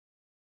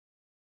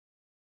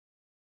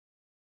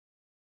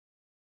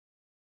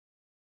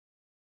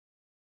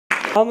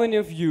How many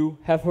of you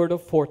have heard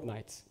of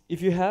Fortnite?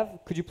 If you have,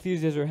 could you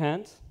please raise your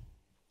hand?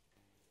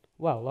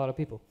 Wow, a lot of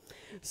people.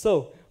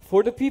 So,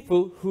 for the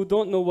people who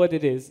don't know what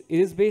it is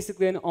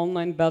basically an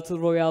online battle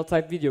royale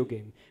type video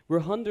game where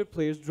 100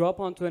 players drop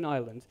onto an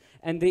island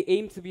and they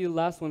aim to be the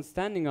last one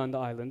standing on the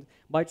island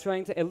by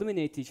trying to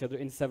eliminate each other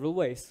in several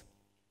ways.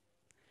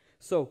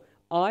 So,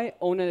 I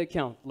own an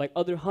account like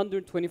other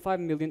 125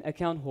 million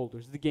account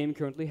holders the game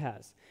currently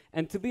has.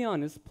 And to be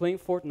honest, playing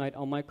Fortnite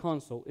on my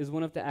console is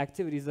one of the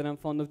activities that I'm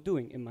fond of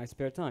doing in my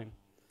spare time.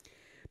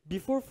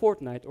 Before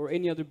Fortnite or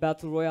any other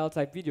battle royale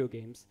type video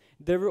games,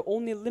 there were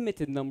only a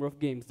limited number of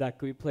games that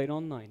could be played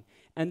online,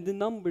 and the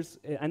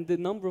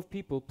number of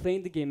people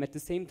playing the game at the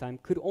same time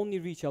could only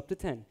reach up to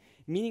 10,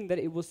 meaning that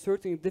it was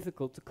certainly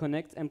difficult to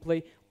connect and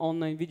play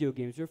online video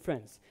games with your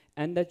friends,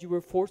 and that you were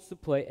forced to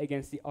play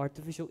against the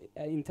artificial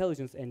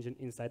intelligence engine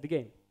inside the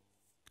game.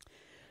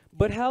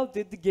 But how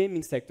did the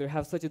gaming sector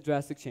have such a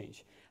drastic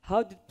change?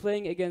 How did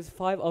playing against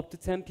 5 up to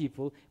 10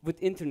 people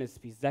with internet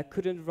speeds that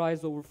couldn't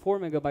rise over 4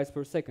 megabytes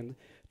per second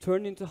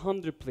turn into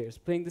 100 players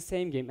playing the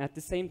same game at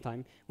the same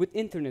time with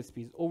internet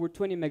speeds over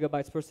 20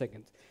 megabytes per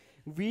second?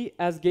 We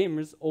as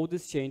gamers owe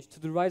this change to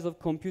the rise of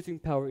computing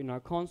power in our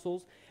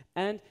consoles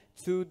and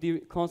to the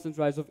constant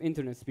rise of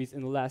internet speeds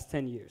in the last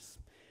 10 years.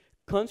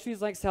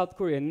 Countries like South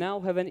Korea now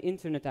have an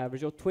internet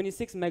average of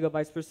 26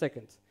 megabytes per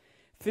second.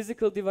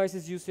 Physical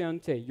devices used on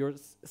today, your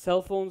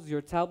cell phones,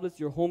 your tablets,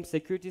 your home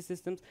security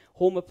systems,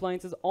 home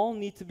appliances, all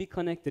need to be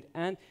connected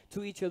and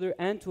to each other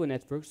and to a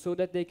network so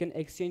that they can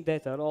exchange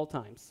data at all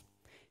times,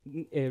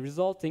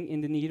 resulting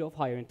in the need of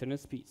higher internet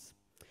speeds.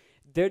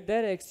 Their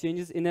data exchange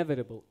is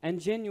inevitable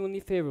and genuinely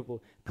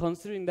favorable,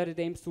 considering that it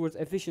aims towards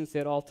efficiency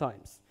at all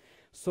times.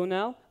 So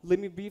now, let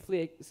me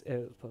briefly,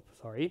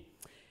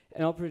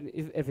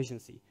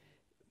 efficiency.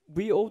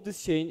 We owe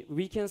this change,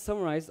 we can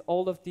summarize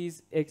all of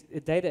these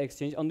data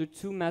exchange under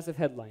 2 massive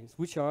headlines,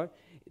 which are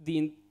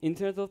the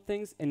Internet of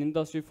Things and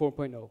Industry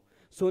 4.0.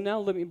 So now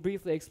let me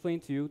briefly explain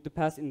to you the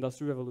past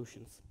industrial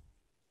revolutions.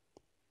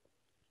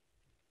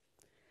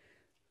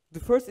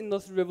 The first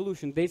industrial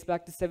revolution dates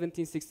back to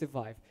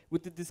 1765,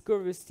 with the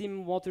discovery of steam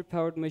and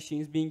water-powered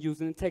machines being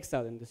used in the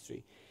textile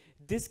industry.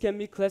 This can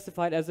be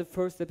classified as a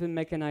first step in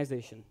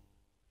mechanization.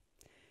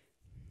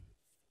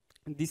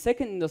 The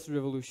second industrial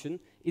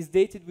revolution is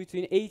dated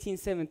between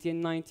 1870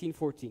 and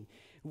 1914,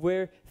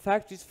 where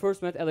factories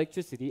first met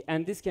electricity,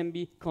 and this can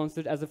be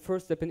considered as a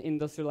first step in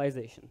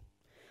industrialization.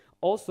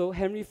 Also,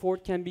 Henry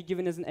Ford can be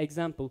given as an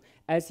example,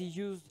 as he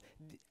used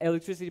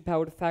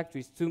electricity-powered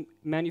factories to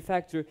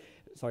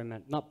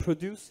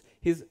produce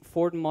his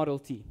Ford Model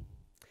T.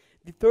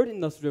 The third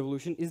industrial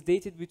revolution is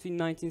dated between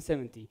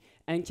 1970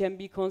 and can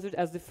be considered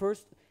as the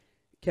first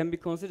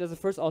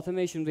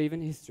automation wave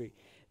in history.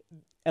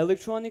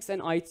 Electronics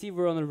and IT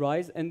were on a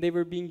rise, and they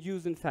were being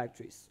used in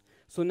factories.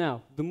 So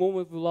now, the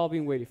moment we've all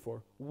been waiting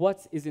for.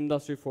 What is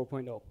Industry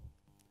 4.0?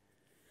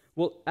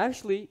 Well,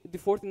 actually, the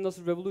fourth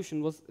industrial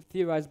revolution was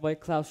theorized by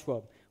Klaus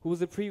Schwab, who was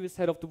the previous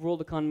head of the World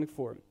Economic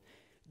Forum.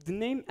 The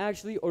name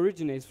actually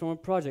originates from a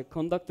project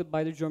conducted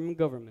by the German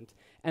government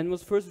and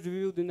was first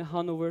reviewed in the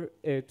Hanover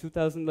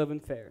 2011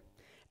 fair.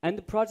 And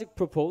the project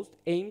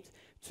aimed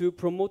to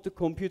promote the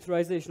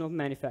computerization of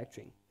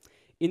manufacturing.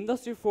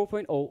 Industry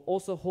 4.0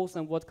 also hosts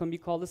on what can be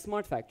called a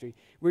smart factory,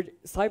 where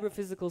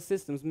cyber-physical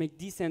systems make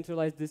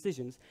decentralized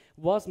decisions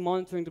whilst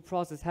monitoring the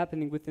process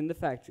happening within the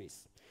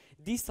factories.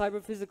 These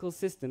cyber-physical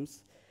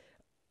systems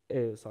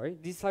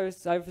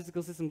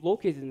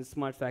located in the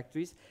smart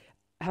factories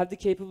have the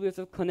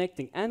capability of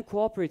connecting and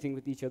cooperating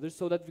with each other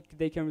so that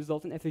they can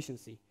result in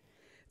efficiency.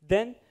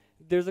 Then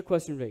there's a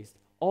question raised.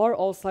 Are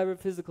all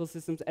cyber-physical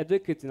systems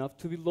adequate enough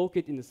to be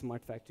located in the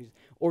smart factories,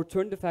 or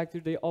turn the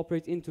factory they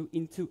operate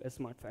into a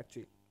smart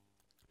factory?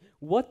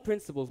 What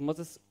principles must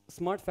a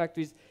smart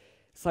factory's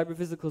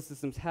cyber-physical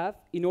systems have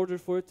in order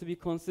for it to be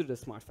considered a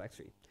smart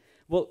factory?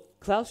 Well,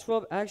 Klaus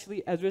Schwab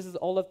actually addresses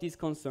all of these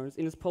concerns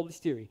in his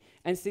published theory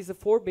and states the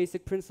 4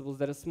 basic principles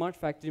that a smart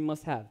factory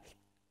must have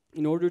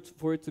in order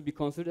for it to be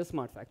considered a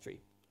smart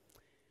factory.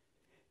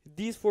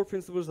 These 4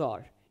 principles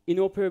are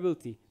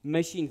interoperability,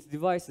 machines,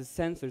 devices,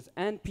 sensors,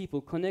 and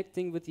people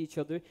connecting with each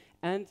other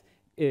and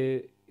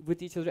to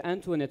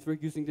a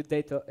network using the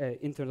data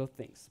Internet of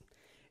Things.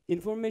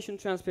 Information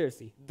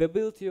transparency, the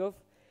ability of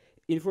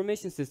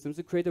information systems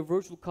to create a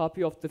virtual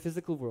copy of the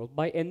physical world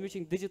by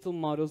enriching digital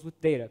models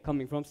with data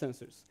coming from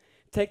sensors.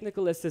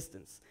 Technical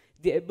assistance,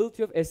 the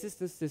ability of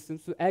assistance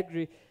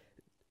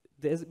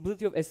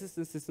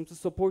systems to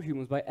support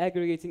humans by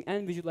aggregating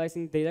and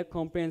visualizing data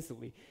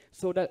comprehensively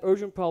so that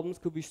urgent problems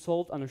could be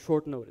solved on a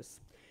short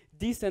notice.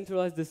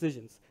 Decentralized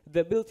decisions,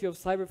 the ability of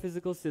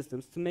cyber-physical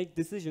systems to make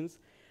decisions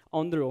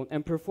on their own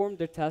and perform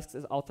their tasks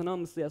as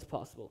autonomously as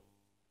possible.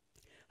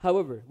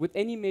 However, with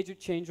any major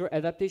change or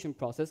adaptation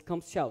process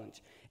comes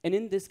challenge, and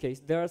in this case,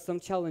 there are some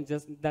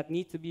challenges that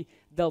need to be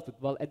dealt with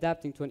while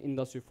adapting to an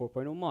Industry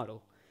 4.0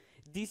 model.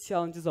 These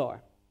challenges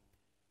are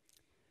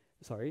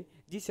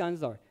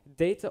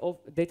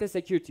data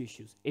security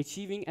issues,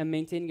 achieving and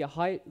maintaining a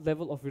high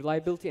level of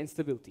reliability and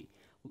stability,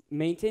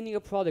 maintaining a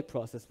product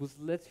process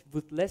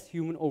with less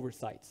human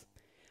oversight,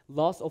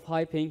 loss of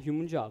high-paying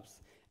human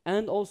jobs,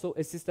 and also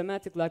a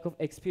systematic lack of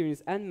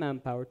experience and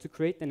manpower to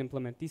create and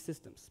implement these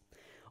systems.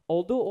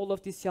 Although all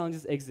of these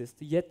challenges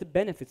exist, yet the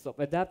benefits of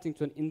adapting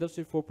to an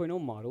Industry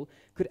 4.0 model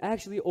could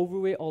actually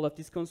overweigh all of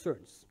these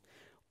concerns.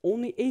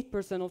 Only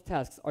 8% of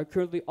tasks are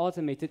currently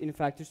automated in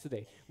factories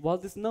today, while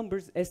this number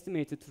is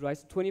estimated to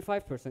rise to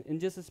 25% in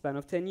just a span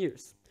of 10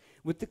 years,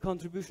 with the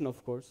contribution,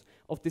 of course,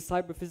 of the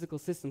cyber-physical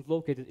systems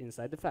located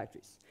inside the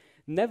factories.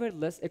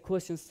 Nevertheless, a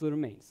question still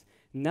remains.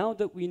 Now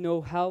that we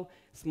know how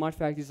smart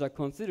factories are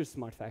considered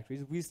smart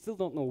factories, we still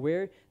don't know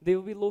where they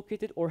will be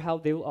located or how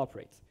they will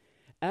operate.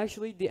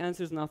 Actually, the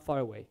answer is not far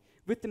away.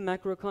 With the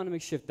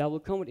macroeconomic shift that will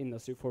come with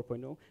Industry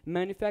 4.0,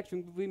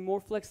 manufacturing will be more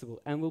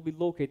flexible and will be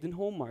located in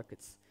home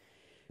markets.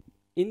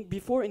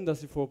 Before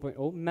Industry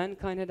 4.0,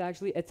 mankind had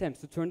actually attempts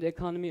to turn the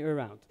economy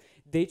around.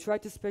 They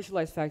tried to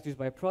specialize factories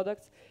by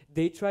products,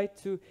 they tried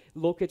to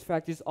locate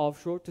factories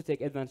offshore to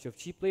take advantage of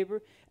cheap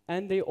labor,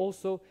 and they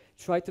also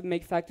tried to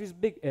make factories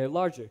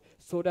larger,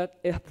 so that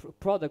a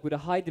product with a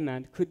high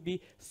demand could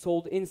be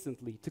sold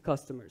instantly to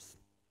customers.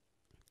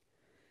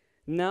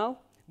 Now,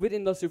 with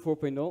Industry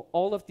 4.0,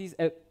 all of these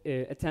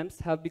attempts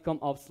have become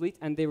obsolete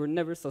and they were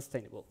never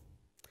sustainable.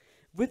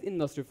 With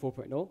Industry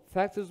 4.0,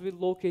 factories will be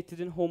located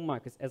in home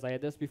markets, as I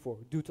addressed before,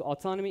 due to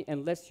autonomy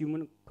and less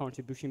human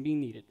contribution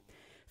being needed.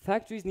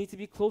 Factories need to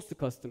be close to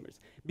customers,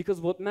 because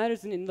what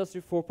matters in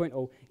Industry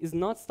 4.0 is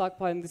not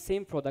stockpiling the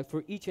same product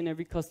for each and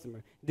every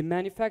customer. The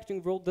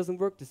manufacturing world doesn't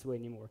work this way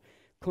anymore.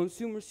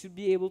 Consumers should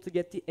be able to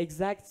get the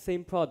exact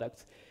same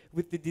product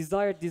with the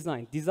desired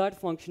design, desired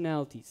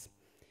functionalities,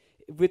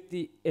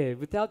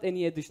 without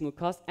any additional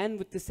cost and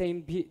with the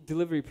same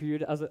delivery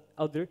period as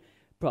other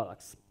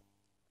products.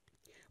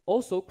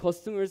 Also,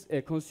 consumers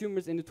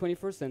in the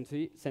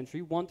 21st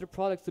century want their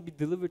products to be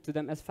delivered to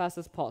them as fast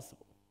as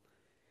possible.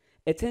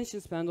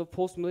 Attention spans of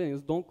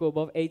post-millennials don't go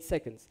above 8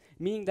 seconds,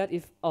 meaning that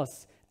if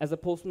us, as a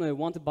post-millennial,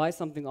 want to buy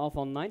something off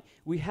online,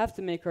 we have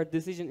to make our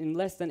decision in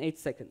less than 8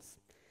 seconds.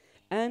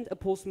 And a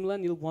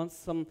post-millennial wants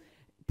some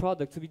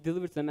product to be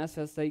delivered to them as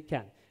fast as they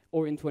can,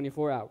 or in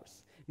 24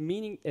 hours.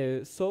 Meaning,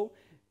 24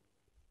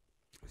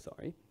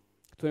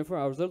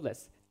 hours or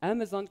less.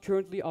 Amazon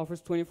currently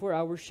offers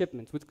 24-hour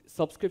shipments with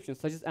subscriptions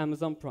such as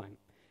Amazon Prime.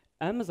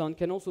 Amazon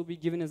can also be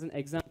given as an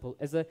example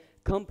as a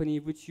company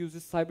which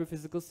uses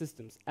cyber-physical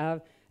systems,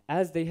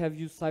 as they have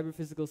used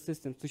cyber-physical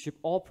systems to ship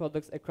all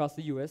products across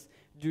the US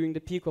during the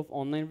peak of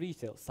online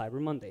retail, Cyber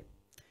Monday.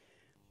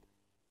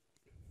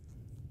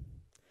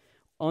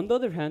 On the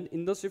other hand,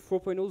 Industry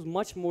 4.0 is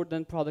much more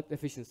than product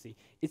efficiency.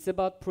 It's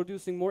about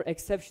producing more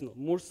exceptional,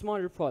 more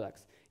smarter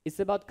products. It's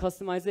about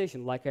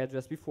customization, like I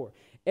addressed before.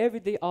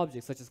 Everyday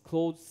objects such as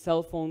clothes,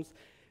 cell phones,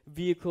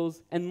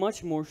 vehicles, and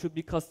much more should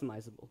be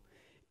customizable.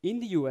 In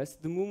the US,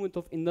 the movement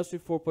of Industry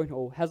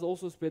 4.0 has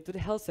also spread to the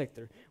health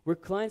sector, where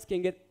clients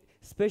can get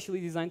specially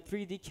designed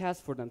 3D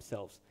casts for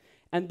themselves.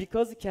 And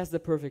because the cast is a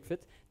perfect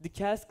fit, the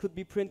cast could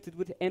be printed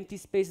with empty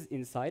spaces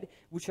inside,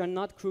 which are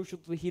not crucial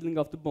to the healing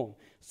of the bone,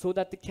 so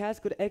that the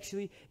cast could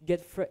actually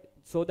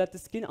so that the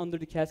skin under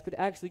the cast could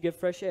actually get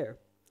fresh air.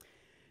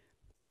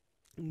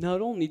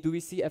 Not only do we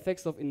see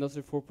effects of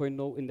Industry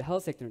 4.0 in the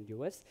health sector in the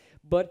US,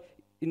 but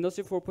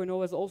Industry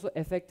 4.0 has also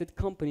affected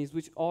companies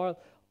which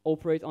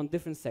operate on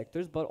different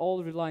sectors, but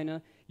all rely on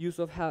a use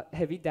of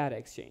heavy data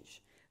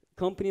exchange.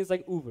 Companies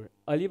like Uber,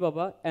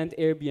 Alibaba, and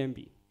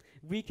Airbnb.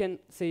 We can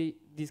say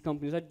these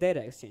companies are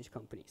data exchange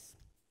companies.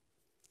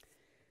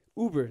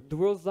 Uber, the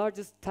world's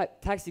largest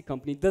taxi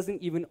company,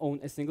 doesn't even own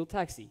a single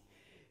taxi.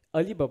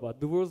 Alibaba,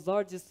 the world's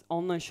largest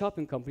online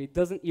shopping company,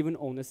 doesn't even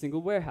own a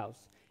single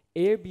warehouse.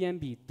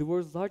 Airbnb, the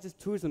world's largest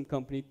tourism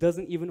company,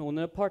 doesn't even own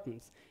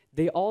apartments.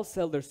 They all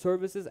sell their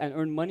services and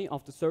earn money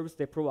off the service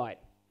they provide.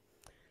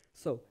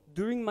 So,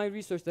 during my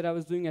research that I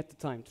was doing at the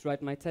time to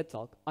write my TED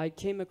Talk, I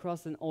came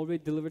across an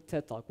already delivered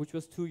TED Talk, which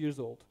was 2 years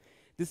old.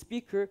 The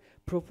speaker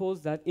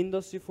proposed that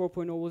Industry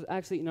 4.0 was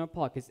actually in our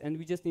pockets and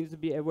we just needed to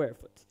be aware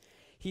of it.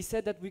 He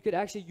said that we could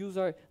actually use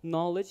our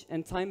knowledge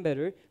and time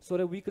better so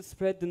that we could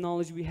spread the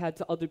knowledge we had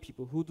to other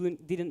people who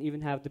didn't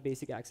even have the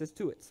basic access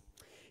to it.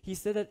 He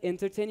said that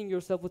entertaining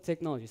yourself with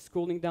technology,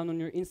 scrolling down on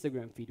your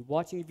Instagram feed,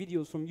 watching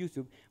videos from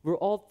YouTube, were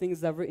all things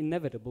that were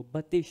inevitable,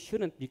 but they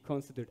shouldn't be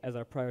considered as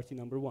our priority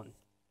number one.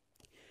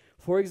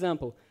 For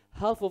example,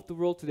 half of the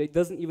world today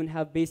doesn't even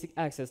have basic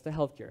access to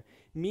healthcare,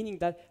 meaning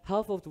that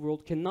half of the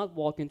world cannot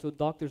walk into a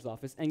doctor's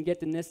office and get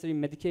the necessary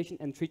medication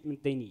and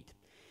treatment they need.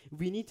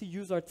 We need to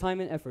use our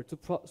time and effort to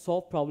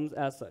solve problems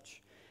as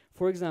such.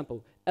 For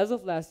example, as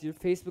of last year,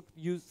 Facebook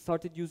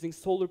started using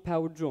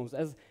solar-powered drones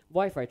as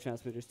Wi-Fi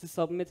transmitters to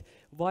submit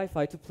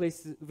Wi-Fi to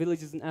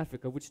villages in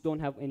Africa which don't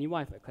have any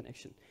Wi-Fi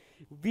connection.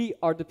 We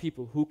are the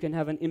people who can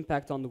have an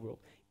impact on the world.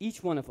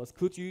 Each one of us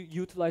could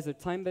utilize their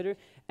time better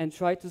and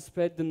try to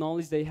spread the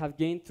knowledge they have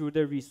gained through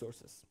their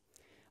resources.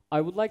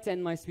 I would like to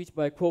end my speech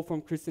by a quote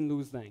from Christian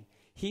Louis Lang.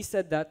 He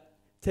said that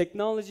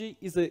technology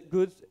is a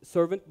good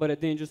servant but a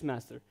dangerous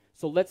master.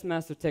 So let's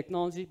master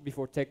technology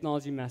before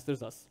technology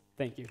masters us.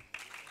 Thank you.